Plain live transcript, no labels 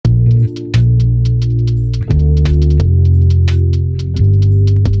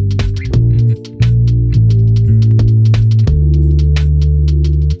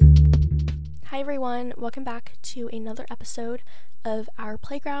welcome back to another episode of Our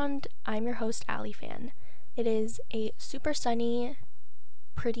Playground. I'm your host, Allie Fan. It is a super sunny,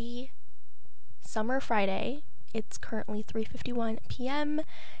 pretty summer Friday. It's currently 3:51 p.m.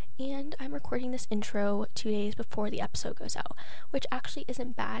 and I'm recording this intro 2 days before the episode goes out, which actually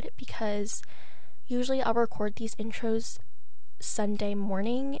isn't bad because usually I'll record these intros Sunday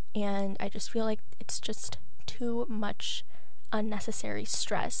morning and I just feel like it's just too much unnecessary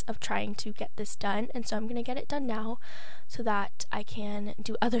stress of trying to get this done, and so I'm gonna get it done now so that I can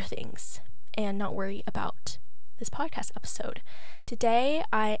do other things and not worry about this podcast episode. Today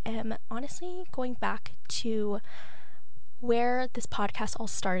I am honestly going back to where this podcast all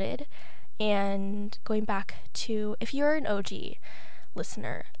started and going back to, if you're an OG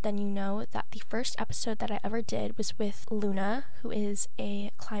listener, then you know that the first episode that I ever did was with Lena, who is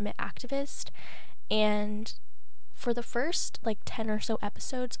a climate activist, and for the first 10 or so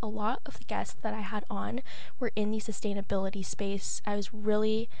episodes, a lot of the guests that I had on were in the sustainability space. I was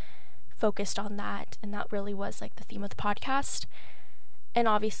really focused on that, and that really was the theme of the podcast. And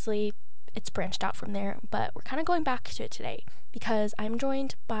obviously, it's branched out from there, but we're kind of going back to it today because I'm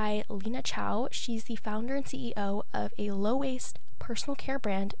joined by Lena Chao. She's the founder and CEO of a low-waste personal care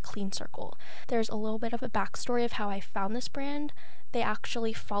brand, Clean Circle. There's a little bit of a backstory of how I found this brand. They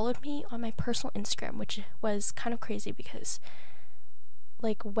actually followed me on my personal Instagram, which was kind of crazy because,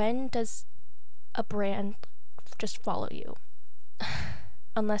 when does a brand just follow you?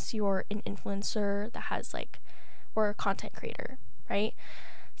 Unless you're an influencer that has, or a content creator, right?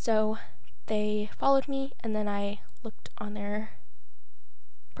 So they followed me, and then I looked on their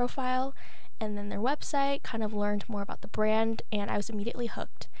profile and then their website, kind of learned more about the brand, and I was immediately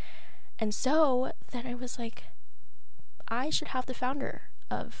hooked. And so then I was like, I should have the founder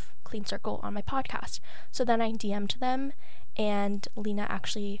of Clean Circle on my podcast. So then I DM'd them, and Lena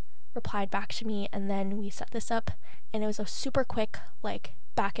actually replied back to me, and then we set this up, and it was a super quick,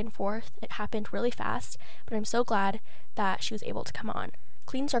 back and forth. It happened really fast, but I'm so glad that she was able to come on.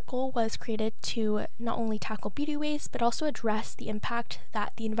 Clean Circle was created to not only tackle beauty waste, but also address the impact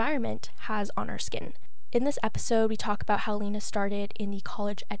that the environment has on our skin. In this episode, we talk about how Lena started in the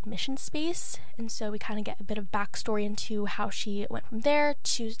college admission space, and so we kind of get a bit of backstory into how she went from there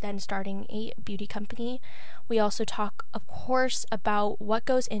to then starting a beauty company. We also talk, of course, about what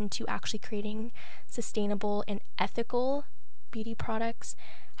goes into actually creating sustainable and ethical beauty products,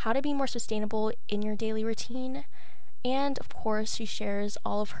 how to be more sustainable in your daily routine, and of course, she shares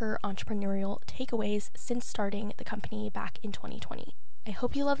all of her entrepreneurial takeaways since starting the company back in 2020. I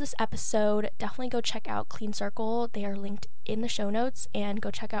hope you love this episode. Definitely go check out Clean Circle. They are linked in the show notes, and go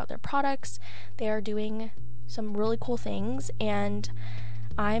check out their products. They are doing some really cool things, and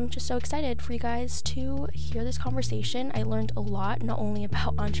I'm just so excited for you guys to hear this conversation. I learned a lot, not only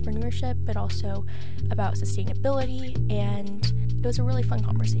about entrepreneurship, but also about sustainability, and it was a really fun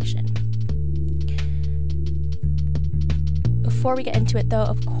conversation. Before we get into it though,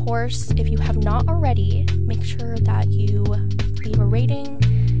 of course, if you have not already, make sure that you leave a rating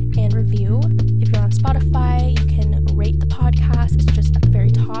and review. If you're on Spotify, you can rate the podcast. It's just at the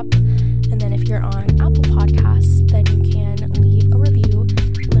very top. And then if you're on Apple Podcasts, then you can leave a review.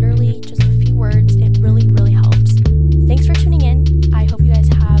 Literally just a few words. It really, really helps. Thanks for tuning in. I hope you guys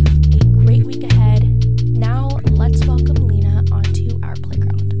have a great week ahead. Now, let's welcome Lena onto our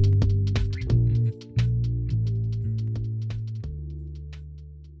playground.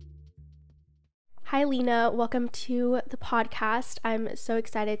 Hi, Lena. Welcome to the podcast. I'm so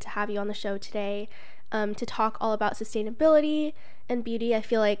excited to have you on the show today to talk all about sustainability and beauty. I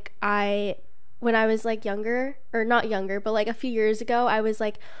feel like when I was younger, or not younger, but a few years ago, I was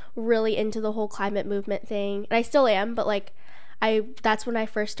really into the whole climate movement thing. And I still am, but that's when I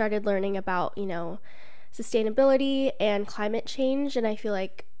first started learning about, sustainability and climate change. And I feel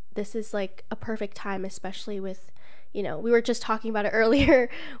like this is a perfect time, especially with we were just talking about it earlier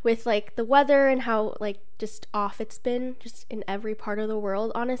with the weather and how just off it's been just in every part of the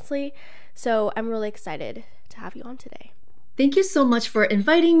world, honestly. So I'm really excited to have you on today. Thank you so much for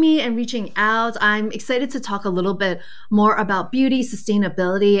inviting me and reaching out. I'm excited to talk a little bit more about beauty,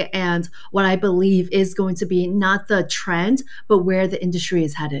 sustainability, and what I believe is going to be not the trend, but where the industry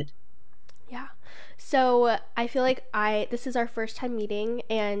is headed. Yeah. So I feel like this is our first time meeting,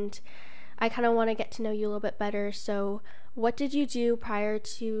 and I kind of want to get to know you a little bit better. So what did you do prior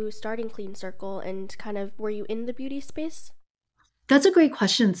to starting Clean Circle, and were you in the beauty space? That's a great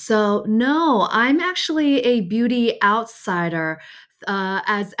question. So no, I'm actually a beauty outsider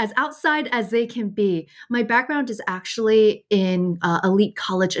as outside as they can be. My background is actually in elite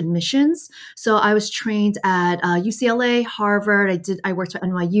college admissions. So I was trained at UCLA, Harvard. I worked at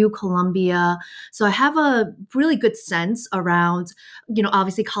NYU, Columbia. So I have a really good sense around,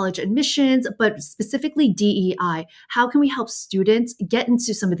 obviously college admissions, but specifically DEI. How can we help students get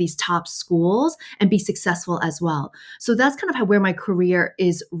into some of these top schools and be successful as well? So that's kind of where my career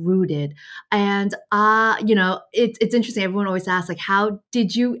is rooted. And it's interesting. Everyone always asks, like, how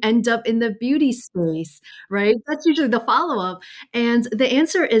did you end up in the beauty space? Right? That's usually the follow-up. And the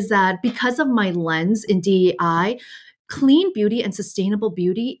answer is that because of my lens in DEI, clean beauty and sustainable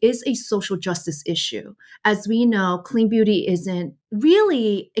beauty is a social justice issue. As we know, clean beauty isn't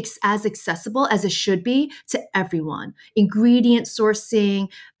really as accessible as it should be to everyone. Ingredient sourcing,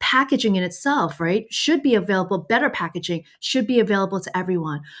 packaging in itself, right, should be available. Better packaging should be available to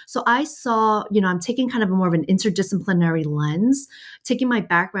everyone. So I saw, I'm taking kind of a more of an interdisciplinary lens, taking my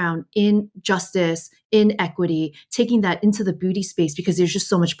background in justice, in equity, taking that into the beauty space because there's just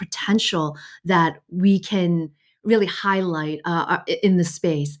so much potential that we can really highlight in the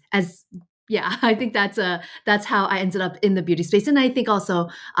space. As yeah, I think that's how I ended up in the beauty space, and I think also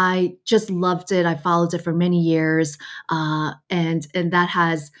I just loved it. I followed it for many years, and that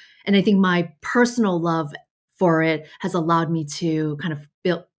has, and I think my personal love for it has allowed me to kind of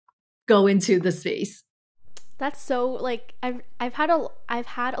go into the space. That's so like I've had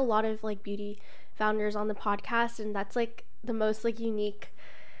a lot of like beauty founders on the podcast, and that's like the most like unique,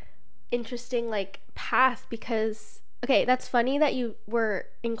 interesting like path. Because okay, that's funny that you were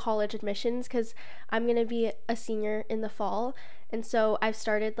in college admissions, because I'm gonna be a senior in the fall, and so I've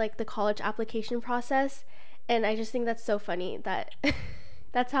started like the college application process, and I just think that's so funny that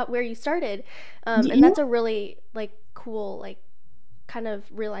that's how where you started, and Yeah. that's a really like cool like kind of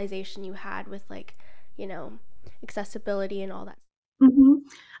realization you had with like, you know, accessibility and all that. Mhm.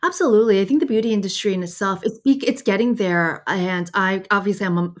 Absolutely. I think the beauty industry in itself, it's getting there, and I obviously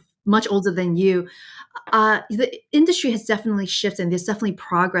I'm much older than you. The industry has definitely shifted, and there's definitely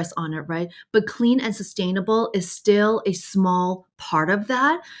progress on it, right? But clean and sustainable is still a small part of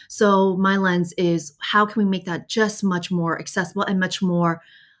that. So my lens is how can we make that just much more accessible and much more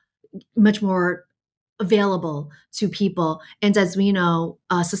available to people. And as we know,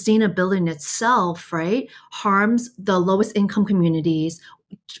 sustainability in itself, right, harms the lowest income communities.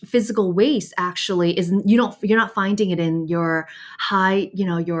 Physical waste actually is you're not finding it in your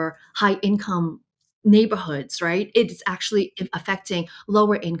your high income neighborhoods, right? It's actually affecting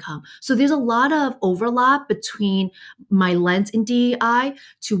lower income. So there's a lot of overlap between my lens in DEI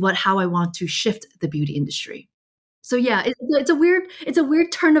to what how I want to shift the beauty industry. So yeah, it's a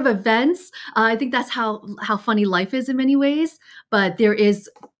weird turn of events. I think that's how funny life is in many ways, but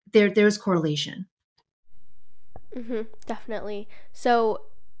there's correlation. Definitely. So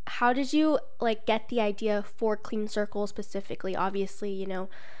how did you like get the idea for Clean Circle specifically? Obviously, you know,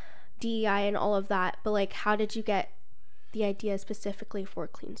 DEI and all of that, but like how did you get the idea specifically for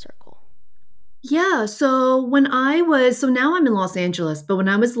Clean Circle? Yeah, so now I'm in Los Angeles, but when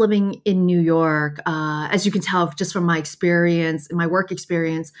I was living in New York, as you can tell just from my experience, my work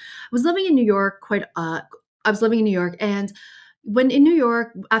experience, I was living in New York I was living in New York, and when in New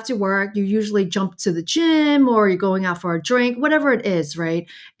York, after work, you usually jump to the gym or you're going out for a drink, whatever it is, right?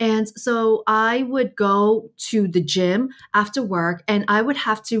 And so I would go to the gym after work and I would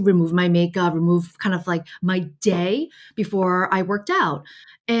have to remove my makeup, remove kind of like my day before I worked out.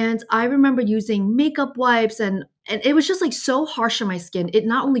 And I remember using makeup wipes and it was just like so harsh on my skin. It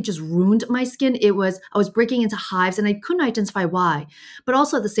not only just ruined my skin, it was I was breaking into hives and I couldn't identify why. But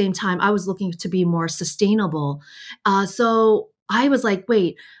also at the same time, I was looking to be more sustainable. So I was like,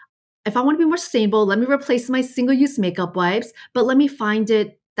 wait, if I want to be more sustainable, let me replace my single use makeup wipes, but let me find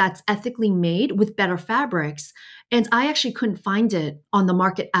it that's ethically made with better fabrics. And I actually couldn't find it on the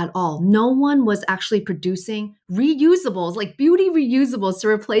market at all. No one was actually producing reusables, like beauty reusables to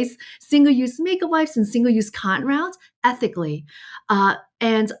replace single use makeup wipes and single use cotton rounds ethically.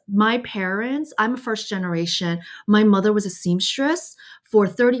 And my parents, I'm a first generation, my mother was a seamstress for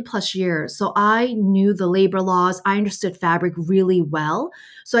 30 plus years. So I knew the labor laws, I understood fabric really well.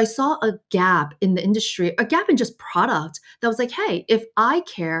 So I saw a gap in the industry, a gap in just product that was like, hey, if I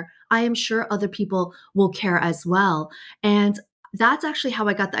care, I am sure other people will care as well. And that's actually how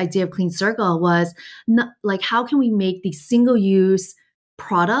I got the idea of Clean Circle was not, like, how can we make these single use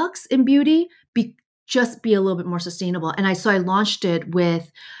products in beauty just be a little bit more sustainable? And I launched it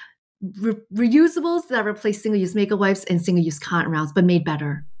with reusables that replace single use makeup wipes and single use cotton rounds, but made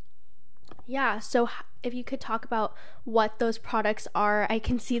better. Yeah, so if you could talk about what those products are, I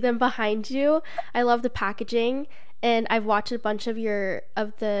can see them behind you. I love the packaging, and I've watched a bunch of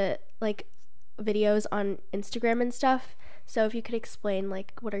the like videos on Instagram and stuff. So if you could explain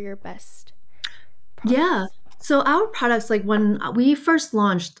like what are your best Yeah. products? So our products, like when we first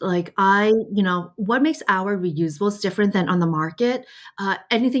launched, what makes our reusables different than on the market?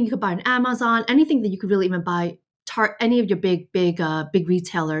 Anything you could buy on Amazon, anything that you could really even buy any of your big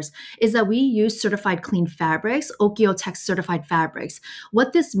retailers, is that we use certified clean fabrics, Okio-Tex certified fabrics.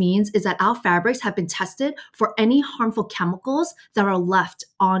 What this means is that our fabrics have been tested for any harmful chemicals that are left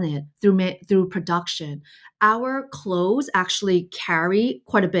on it through production. Our clothes actually carry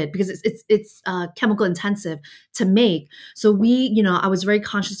quite a bit because it's chemical intensive to make. So I was very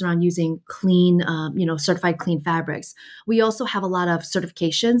conscious around using clean, certified clean fabrics. We also have a lot of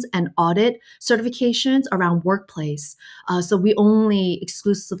certifications and audit certifications around workplace. So we only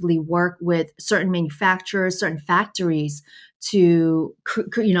exclusively work with certain manufacturers, certain factories to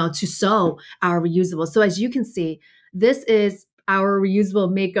sew our reusable. So as you can see, this is our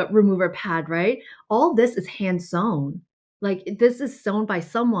reusable makeup remover pad, right? All this is hand sewn. Like this is sewn by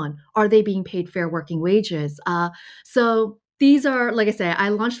someone. Are they being paid fair working wages? So these are, like I said, I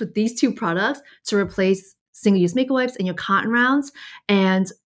launched with these two products to replace single-use makeup wipes and your cotton rounds, and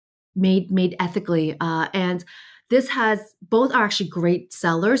made ethically. And this has both are actually great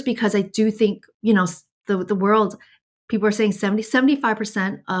sellers because I do think the world, people are saying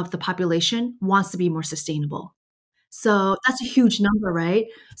 75% of the population wants to be more sustainable. So that's a huge number, right?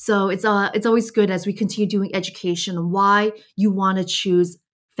 So it's always good as we continue doing education on why you want to choose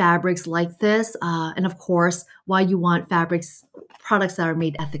fabrics like this, and of course why you want fabrics products that are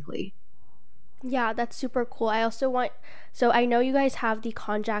made ethically. Yeah, that's super cool. So I know you guys have the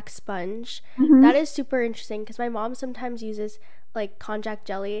konjac sponge. That Mhm. is super interesting because my mom sometimes uses like konjac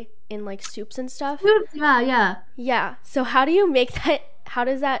jelly in like soups and stuff. Good. Yeah, yeah. Yeah. So how do you make that? How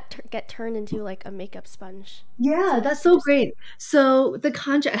does that get turned into like a makeup sponge? Yeah, So that's so interesting. great. So the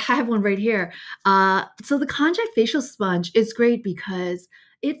konjac, I have one right here. So the konjac facial sponge is great because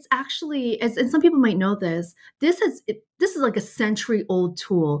it's actually, and some people might know this. This is like a century-old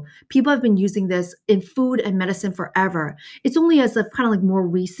tool. People have been using this in food and medicine forever. It's only as of kind of like more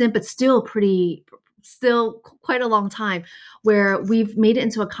recent, but still quite a long time, where we've made it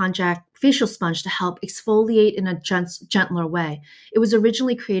into a konjac facial sponge to help exfoliate in a gentler way. It was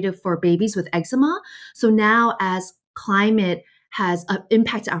originally created for babies with eczema, so now, as climate has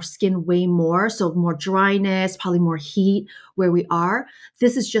impacted our skin way more, so more dryness, probably more heat where we are,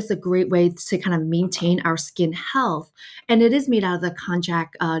 this is just a great way to kind of maintain our skin health. And it is made out of the konjac.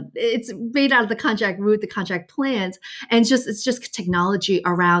 It's made out of the konjac root, the konjac plant, and it's just technology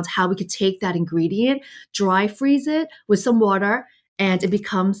around how we could take that ingredient, dry freeze it with some water, and it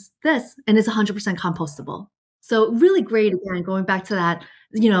becomes this, and it's 100% compostable. So really great again, going back to that,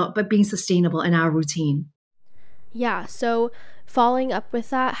 but being sustainable in our routine. Yeah. So following up with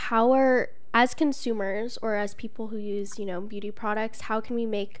that, how are as consumers or as people who use, beauty products, how can we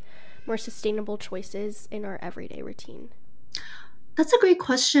make more sustainable choices in our everyday routine? That's a great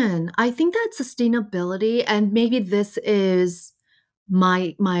question. I think that sustainability, and maybe this is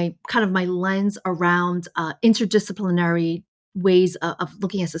my kind of my lens around interdisciplinary ways of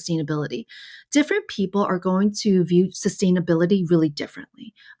looking at sustainability. Different people are going to view sustainability really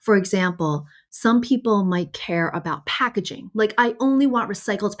differently. For example, some people might care about packaging, like I only want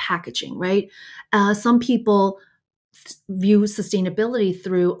recycled packaging, right? Some people view sustainability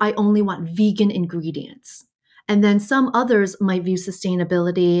through I only want vegan ingredients. And then some others might view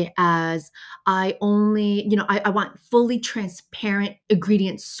sustainability as I only, I want fully transparent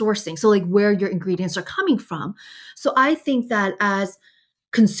ingredient sourcing. So, like where your ingredients are coming from. So, I think that as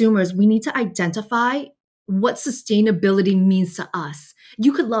consumers, we need to identify what sustainability means to us.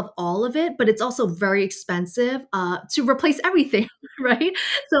 You could love all of it, but it's also very expensive to replace everything, right?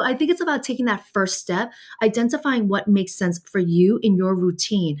 So I think it's about taking that first step, identifying what makes sense for you in your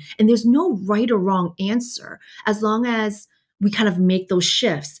routine. And there's no right or wrong answer as long as we kind of make those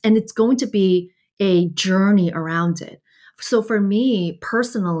shifts. And it's going to be a journey around it. So for me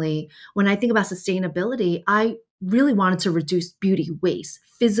personally, when I think about sustainability, I really wanted to reduce beauty waste,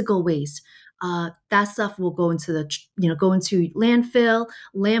 physical waste. That stuff will go into landfill.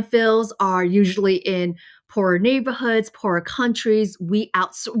 Landfills are usually in poorer neighborhoods, poorer countries. We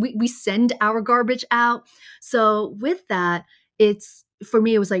send our garbage out. So with that, it's for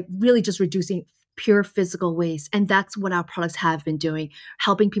me, it was like really just reducing pure physical waste, and that's what our products have been doing,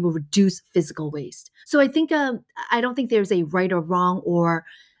 helping people reduce physical waste. So I don't think there's a right or wrong or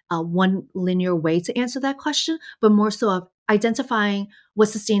one linear way to answer that question, but more so of identifying what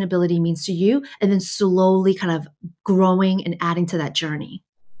sustainability means to you and then slowly kind of growing and adding to that journey.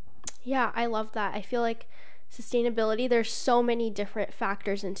 Yeah, I love that. I feel like sustainability, there's so many different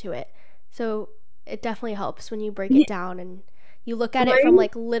factors into it. So it definitely helps when you break it down and you look at it from Right?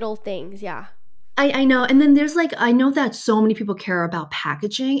 like little things. Yeah. I know. And then there's like, I know that so many people care about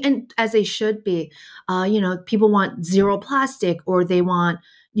packaging, and as they should be. People want zero plastic, or they want,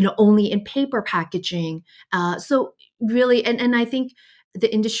 only in paper packaging. So really, and I think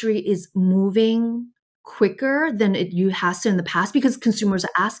the industry is moving quicker than it you has to in the past, because consumers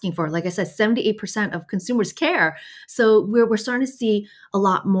are asking for it. Like I said, 78% of consumers care. So we're starting to see a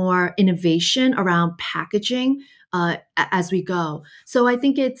lot more innovation around packaging as we go. So I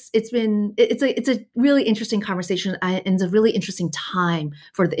think it's a really interesting conversation, and it's a really interesting time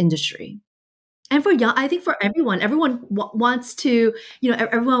for the industry and for young. I think for everyone, wants to,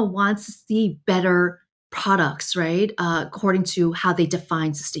 everyone wants to see better products, right? According to how they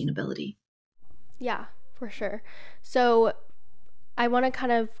define sustainability. Yeah, for sure. So I want to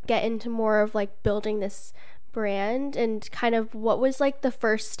kind of get into more of like building this brand and kind of what was like the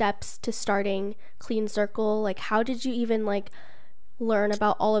first steps to starting Clean Circle? Like, how did you even like learn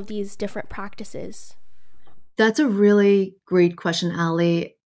about all of these different practices? That's a really great question,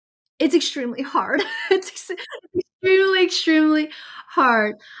 Ali. It's extremely hard. Extremely, extremely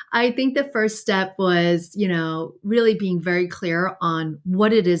hard. I think the first step was, really being very clear on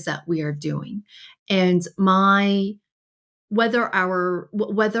what it is that we are doing. And my whether our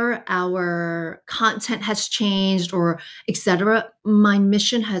content has changed or etc., my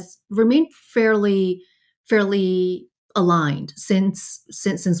mission has remained fairly aligned since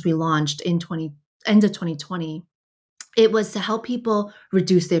we launched in 20 end of 2020. It was to help people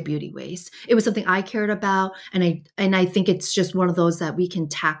reduce their beauty waste. It was something I cared about, and I think it's just one of those that we can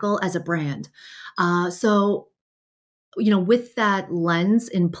tackle as a brand. So, with that lens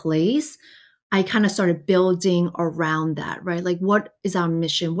in place, I kind of started building around that, right? Like, what is our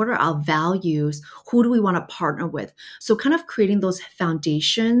mission? What are our values? Who do we want to partner with? So, kind of creating those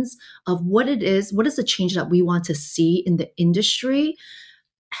foundations of what it is, what is the change that we want to see in the industry,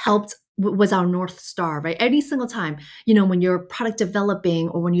 helped was our North Star, right? Any single time, when you're product developing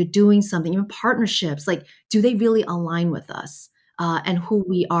or when you're doing something, even partnerships, like, do they really align with us, and who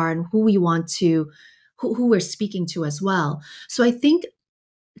we are and who we want to, who we're speaking to as well. So I think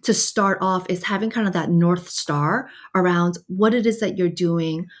to start off is having kind of that North Star around what it is that you're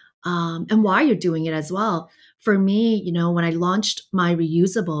doing, and why you're doing it as well. For me, when I launched my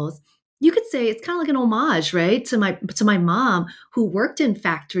reusables, you could say it's kind of like an homage, right, to my mom who worked in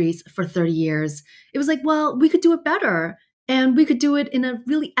factories for 30 years. It was like, well, we could do it better, and we could do it in a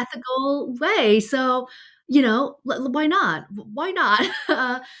really ethical way. So, why not? Why not?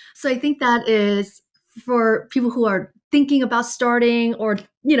 So I think that is for people who are thinking about starting, or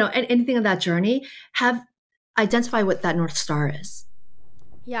anything on that journey, have identify what that North Star is.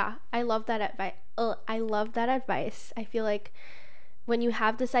 Yeah, I love that advice. I love that advice. I feel like when you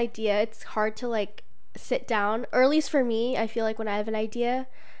have this idea, it's hard to like sit down, or at least for me, I feel like when I have an idea,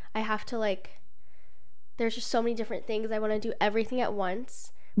 I have to like, there's just so many different things. I want to do everything at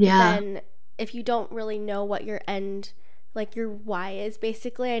once. But Yeah, then if you don't really know what your end, like your why is,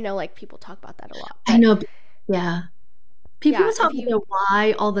 basically, I know like people talk about that a lot. I But know. Yeah. People yeah, talk if about you, their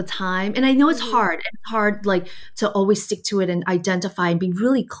why all the time, and I know it's mm-hmm, hard. It's hard, like, to always stick to it and identify and be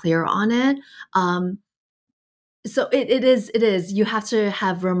really clear on it. So it is you have to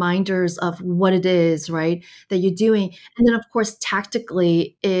have reminders of what it is, right, that you're doing. And then of course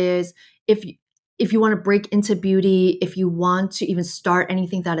tactically is, if you if you want to break into beauty, if you want to even start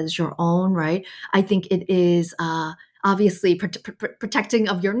anything that is your own, right, I think it is, obviously protecting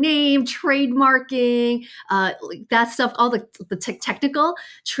of your name, trademarking, like that stuff, all the technical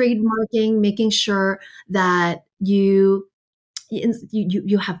trademarking, making sure that you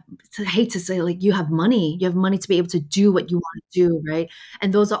have, I hate to say, like, you have money to be able to do what you want to do, right?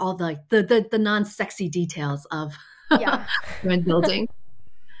 And those are all the like the non-sexy details of yeah. brand building.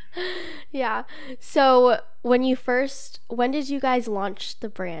 Yeah. So when did you guys launch the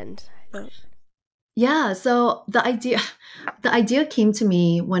brand? I don't. Yeah, so the idea came to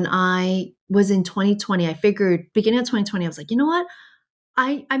me when I was in 2020. I figured beginning of 2020, I was like, you know what?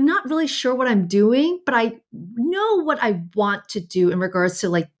 I'm not really sure what I'm doing, but I know what I want to do in regards to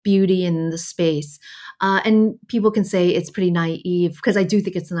like beauty in the space. And people can say it's pretty naive, because I do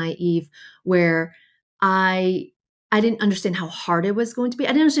think it's naive, where I I didn't understand how hard it was going to be. I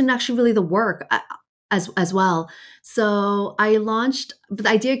didn't understand actually really the work, as well. So I launched, but the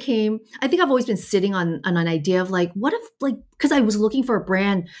idea came. I think I've always been sitting on an idea of like, what if, like, because I was looking for a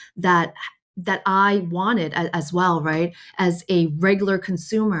brand that I wanted as well, right? As a regular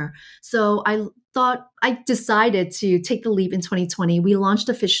consumer. So thought I decided to take the leap in 2020. We launched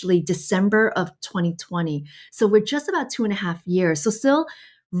officially December of 2020. So we're just about 2.5 years. So still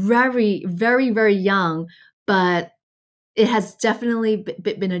very, very, very young, but it has definitely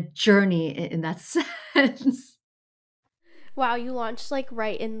been a journey in that sense. Wow, you launched like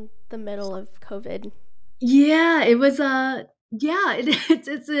right in the middle of COVID. Yeah, it was yeah,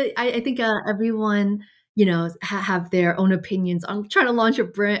 it's I think everyone have their own opinions on trying to launch a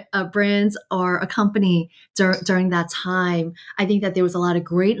brand or a company during that time. I think that there was a lot of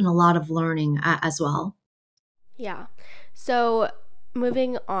great and a lot of learning as well. Yeah. So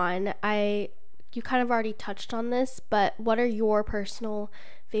moving on, I you kind of already touched on this, but what are your personal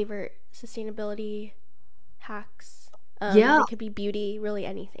favorite sustainability hacks? Yeah. They could be beauty, really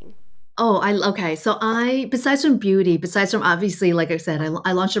anything. Oh, I okay. So I, besides from beauty, besides from obviously, like I said,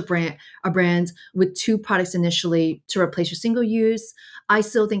 I launched a brand with two products initially to replace your single use. I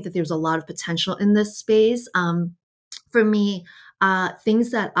still think that there's a lot of potential in this space. For me,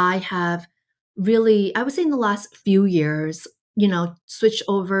 things that I have really, I would say in the last few years, switched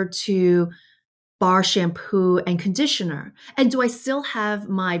over to bar shampoo and conditioner. And do I still have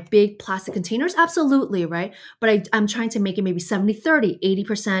my big plastic containers? Absolutely, right? But I'm trying to make it maybe 70-30,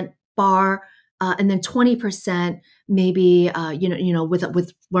 80% bar, and then 20% maybe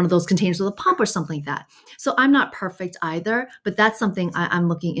with one of those containers with a pump or something like that. So I'm not perfect either, but that's something I'm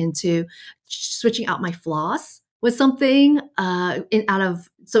looking into, switching out my floss with something so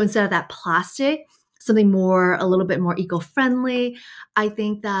instead of that plastic, something more, a little bit more eco-friendly. I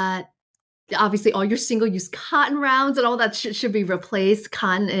think that obviously all your single use cotton rounds and all that should be replaced.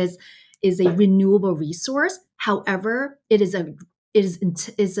 Cotton is a renewable resource. However, it is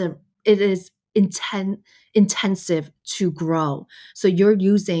intensive to grow. So you're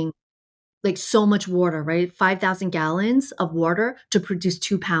using like so much water, right? 5,000 gallons of water to produce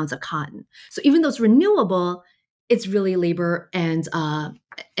 2 pounds of cotton. So even though it's renewable, it's really labor and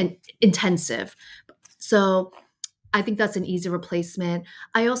intensive. So I think that's an easy replacement.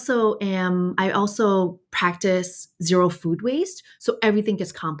 I also practice zero food waste. So everything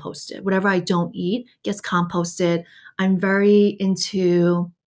gets composted. Whatever I don't eat gets composted. I'm very into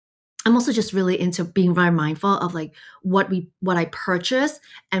I'm also just really into being very mindful of like what I purchase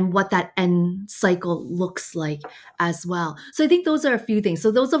and what that end cycle looks like as well. So I think those are a few things.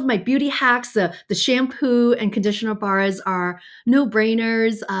 So those are my beauty hacks. The shampoo and conditioner bars are no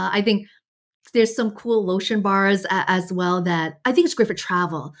brainers. I think there's some cool lotion bars as well that I think it's great for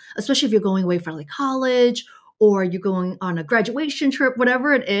travel, especially if you're going away for like college or you're going on a graduation trip,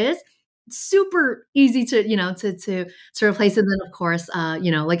 whatever it is. Super easy to to replace. And then of course,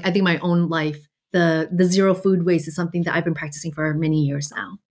 like I think my own life, the zero food waste is something that I've been practicing for many years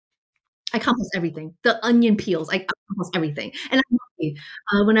now. I compost everything. The onion peels, I compost everything. And I'm lucky.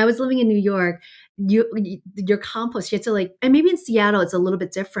 When I was living in New York, your compost, you have to like, and maybe in Seattle it's a little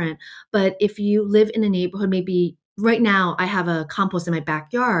bit different, but if you live in a neighborhood, maybe right now I have a compost in my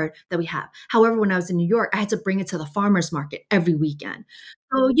backyard that we have. However, when I was in New York, I had to bring it to the farmer's market every weekend.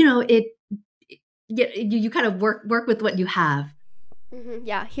 So, yeah, you kind of work with what you have.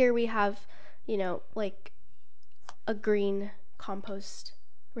 Yeah, here we have, like a green compost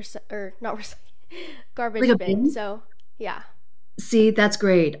or not Like a garbage bin. bin. So, yeah. See, that's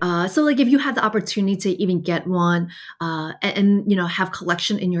great. So, like, if you have the opportunity to even get one, and have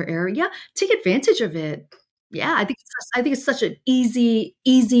collection in your area, take advantage of it. Yeah, I think it's such an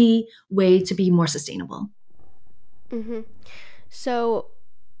easy way to be more sustainable. Mhm. So,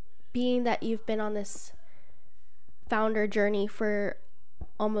 being that you've been on this founder journey for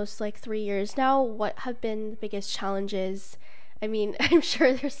almost like 3 years now, what have been the biggest challenges? I mean, I'm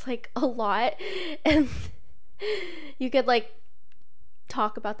sure there's like a lot, and you could like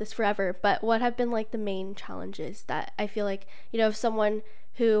talk about this forever, but what have been like the main challenges that I feel like, if someone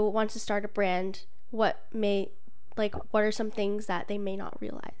who wants to start a brand, what are some things that they may not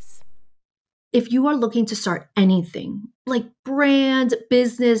realize? If you are looking to start anything, like brand,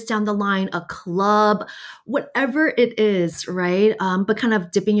 business down the line, a club, whatever it is, right? But kind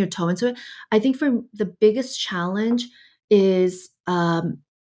of dipping your toe into it, I think for the biggest challenge is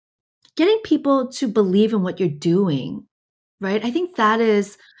getting people to believe in what you're doing, right? I think that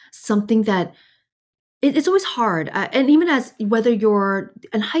is something that it's always hard. And even as whether you're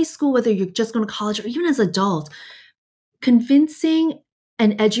in high school, whether you're just going to college, or even as an adult, convincing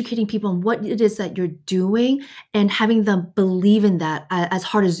and educating people on what it is that you're doing and having them believe in that as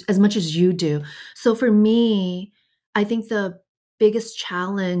hard as much as you do. So for me, I think the biggest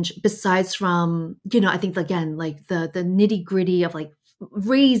challenge besides from, I think again, like the nitty-gritty of like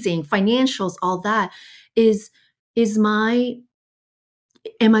raising financials, all that is is my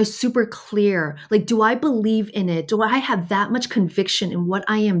Am I super clear? Like, do I believe in it? Do I have that much conviction in what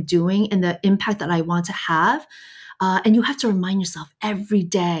I am doing and the impact that I want to have? And you have to remind yourself every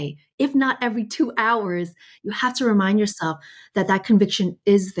day, if not every 2 hours, you have to remind yourself that that conviction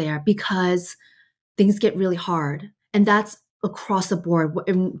is there because things get really hard. And that's across the board.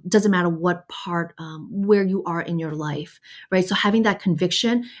 It doesn't matter what part, where you are in your life, right? So having that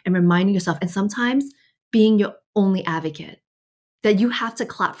conviction and reminding yourself, and sometimes being your only advocate, that you have to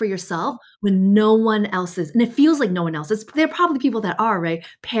clap for yourself when no one else is. And it feels like no one else is. There are probably people that are, right?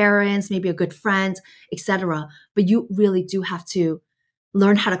 Parents, maybe a good friend, etc. But you really do have to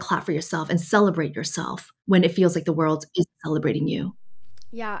learn how to clap for yourself and celebrate yourself when it feels like the world is celebrating you.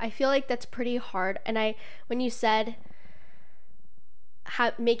 Yeah, I feel like that's pretty hard. And when you said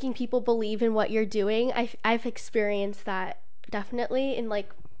making people believe in what you're doing, I've experienced that definitely in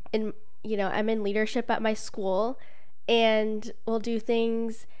in I'm in leadership at my school, and we'll do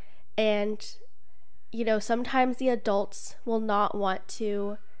things, and sometimes the adults will not want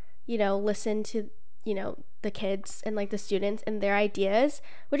to listen to the kids and the students and their ideas,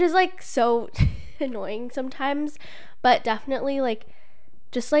 which is so annoying sometimes. But definitely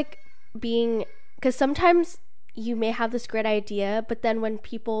just being, because sometimes you may have this great idea, but then when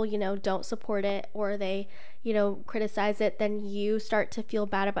people don't support it, or they criticize it, then you start to feel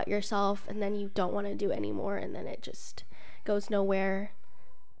bad about yourself, and then you don't want to do anymore, and then it just goes nowhere.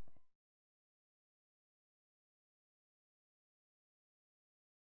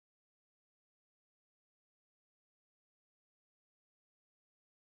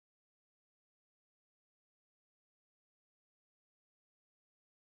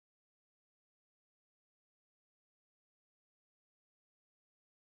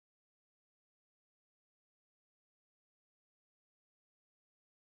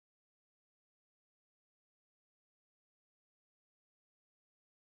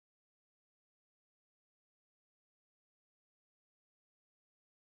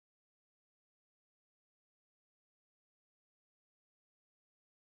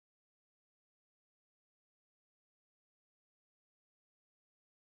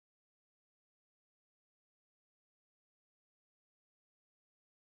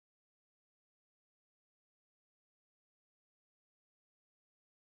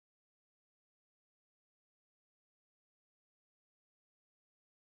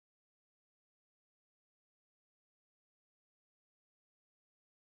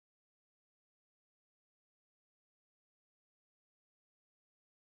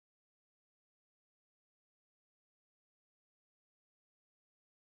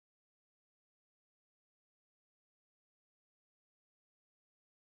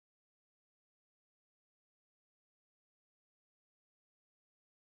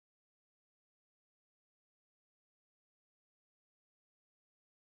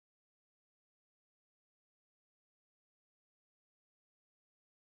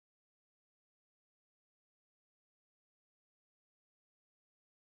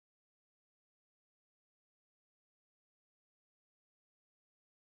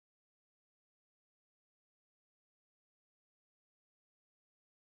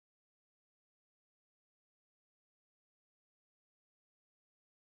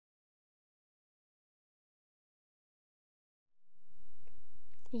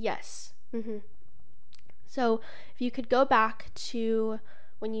 Yes. So if you could go back to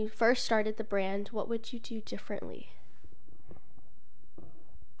when you first started the brand, what would you do differently?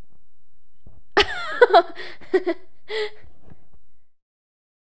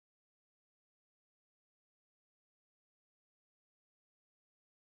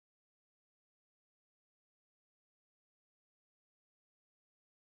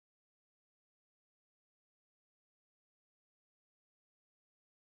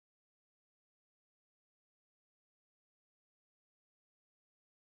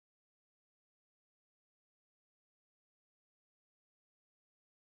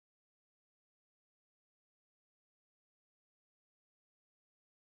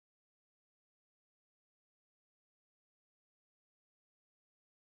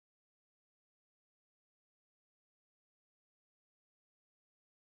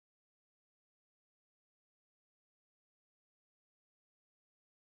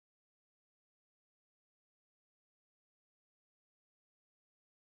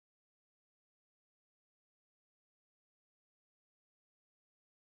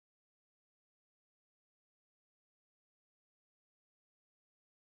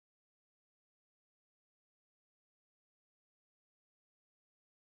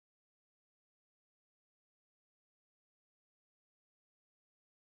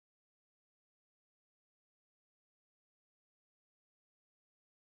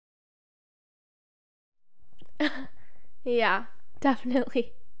 Yeah,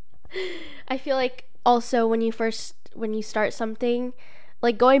 definitely. I feel like also when you start something,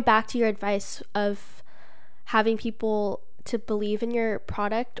 like going back to your advice of having people to believe in your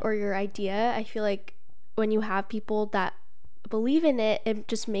product or your idea, I feel like when you have people that believe in it, it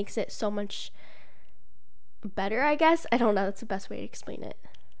just makes it so much better, I guess. I don't know, that's the best way to explain it.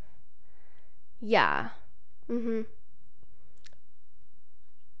 Yeah. Mhm.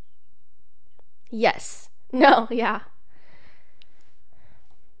 Yes. No, yeah.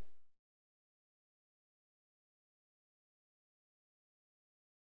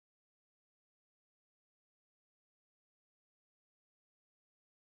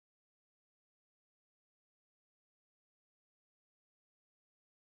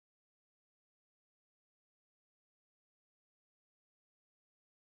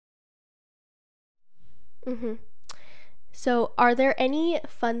 Mhm. So, are there any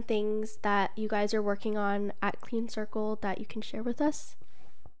fun things that you guys are working on at Clean Circle that you can share with us?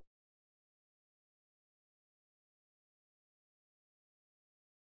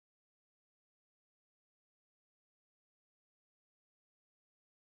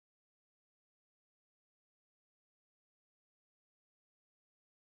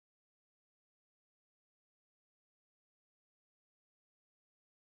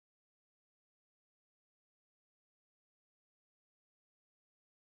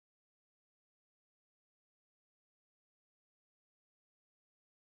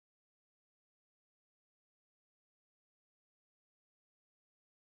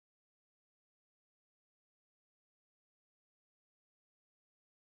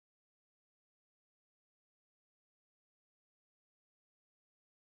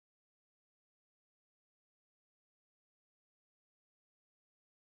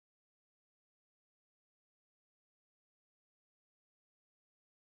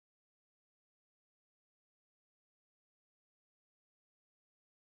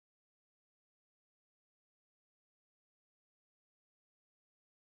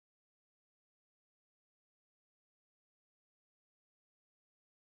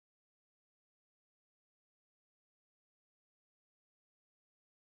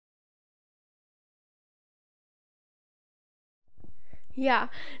 Yeah.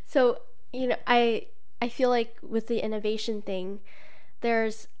 So, I feel like with the innovation thing,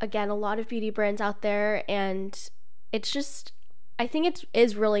 there's again a lot of beauty brands out there, and it's just I think it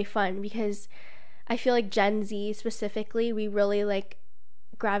is really fun because I feel like Gen Z specifically, we really like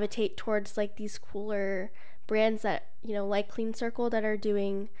gravitate towards like these cooler brands that, like Clean Circle that are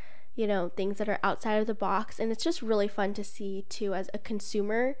doing, things that are outside of the box, and it's just really fun to see too as a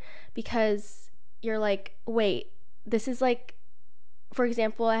consumer because you're like, "Wait, this is like for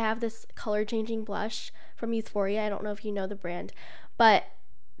example, I have this color changing blush from Euphoria. I don't know if you know the brand, but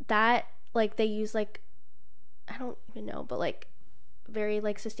that like they use like I don't even know, but like very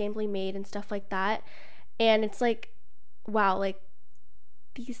like sustainably made and stuff like that. And it's like wow, like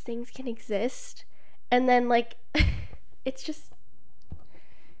these things can exist. And then like it's just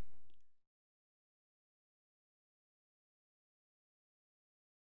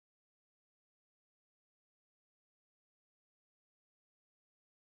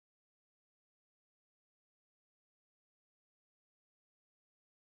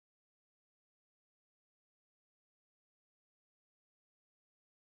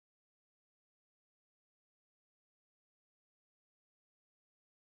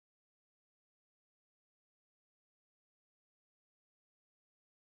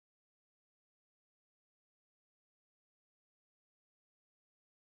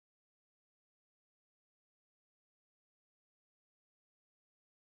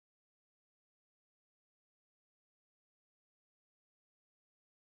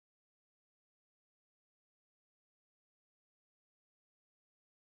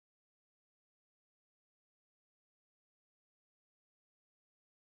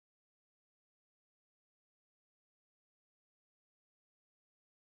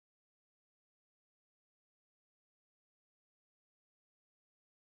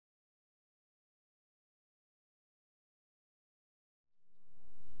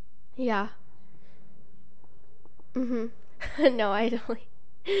yeah. Mhm. No, I don't like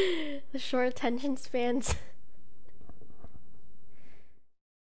the short attention spans.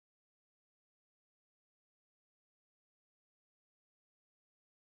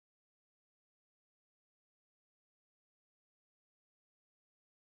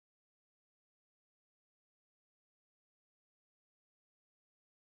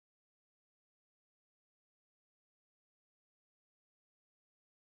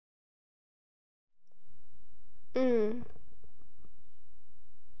 Mm.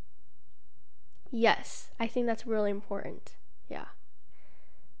 Yes, I think that's really important. Yeah.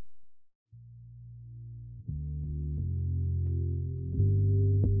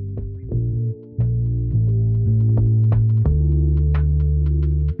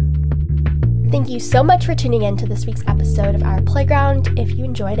 Thank you so much for tuning in to this week's episode of Our Playground. If you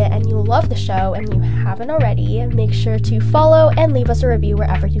enjoyed it and you love the show and you haven't already, make sure to follow and leave us a review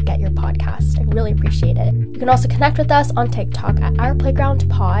wherever you get your podcast. I really appreciate it. You can also connect with us on TikTok at Our Playground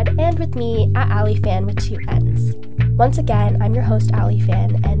Pod and with me at AllieFan with 2 N's. Once again, I'm your host,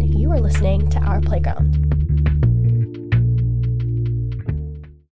 AllieFan, and you are listening to Our Playground.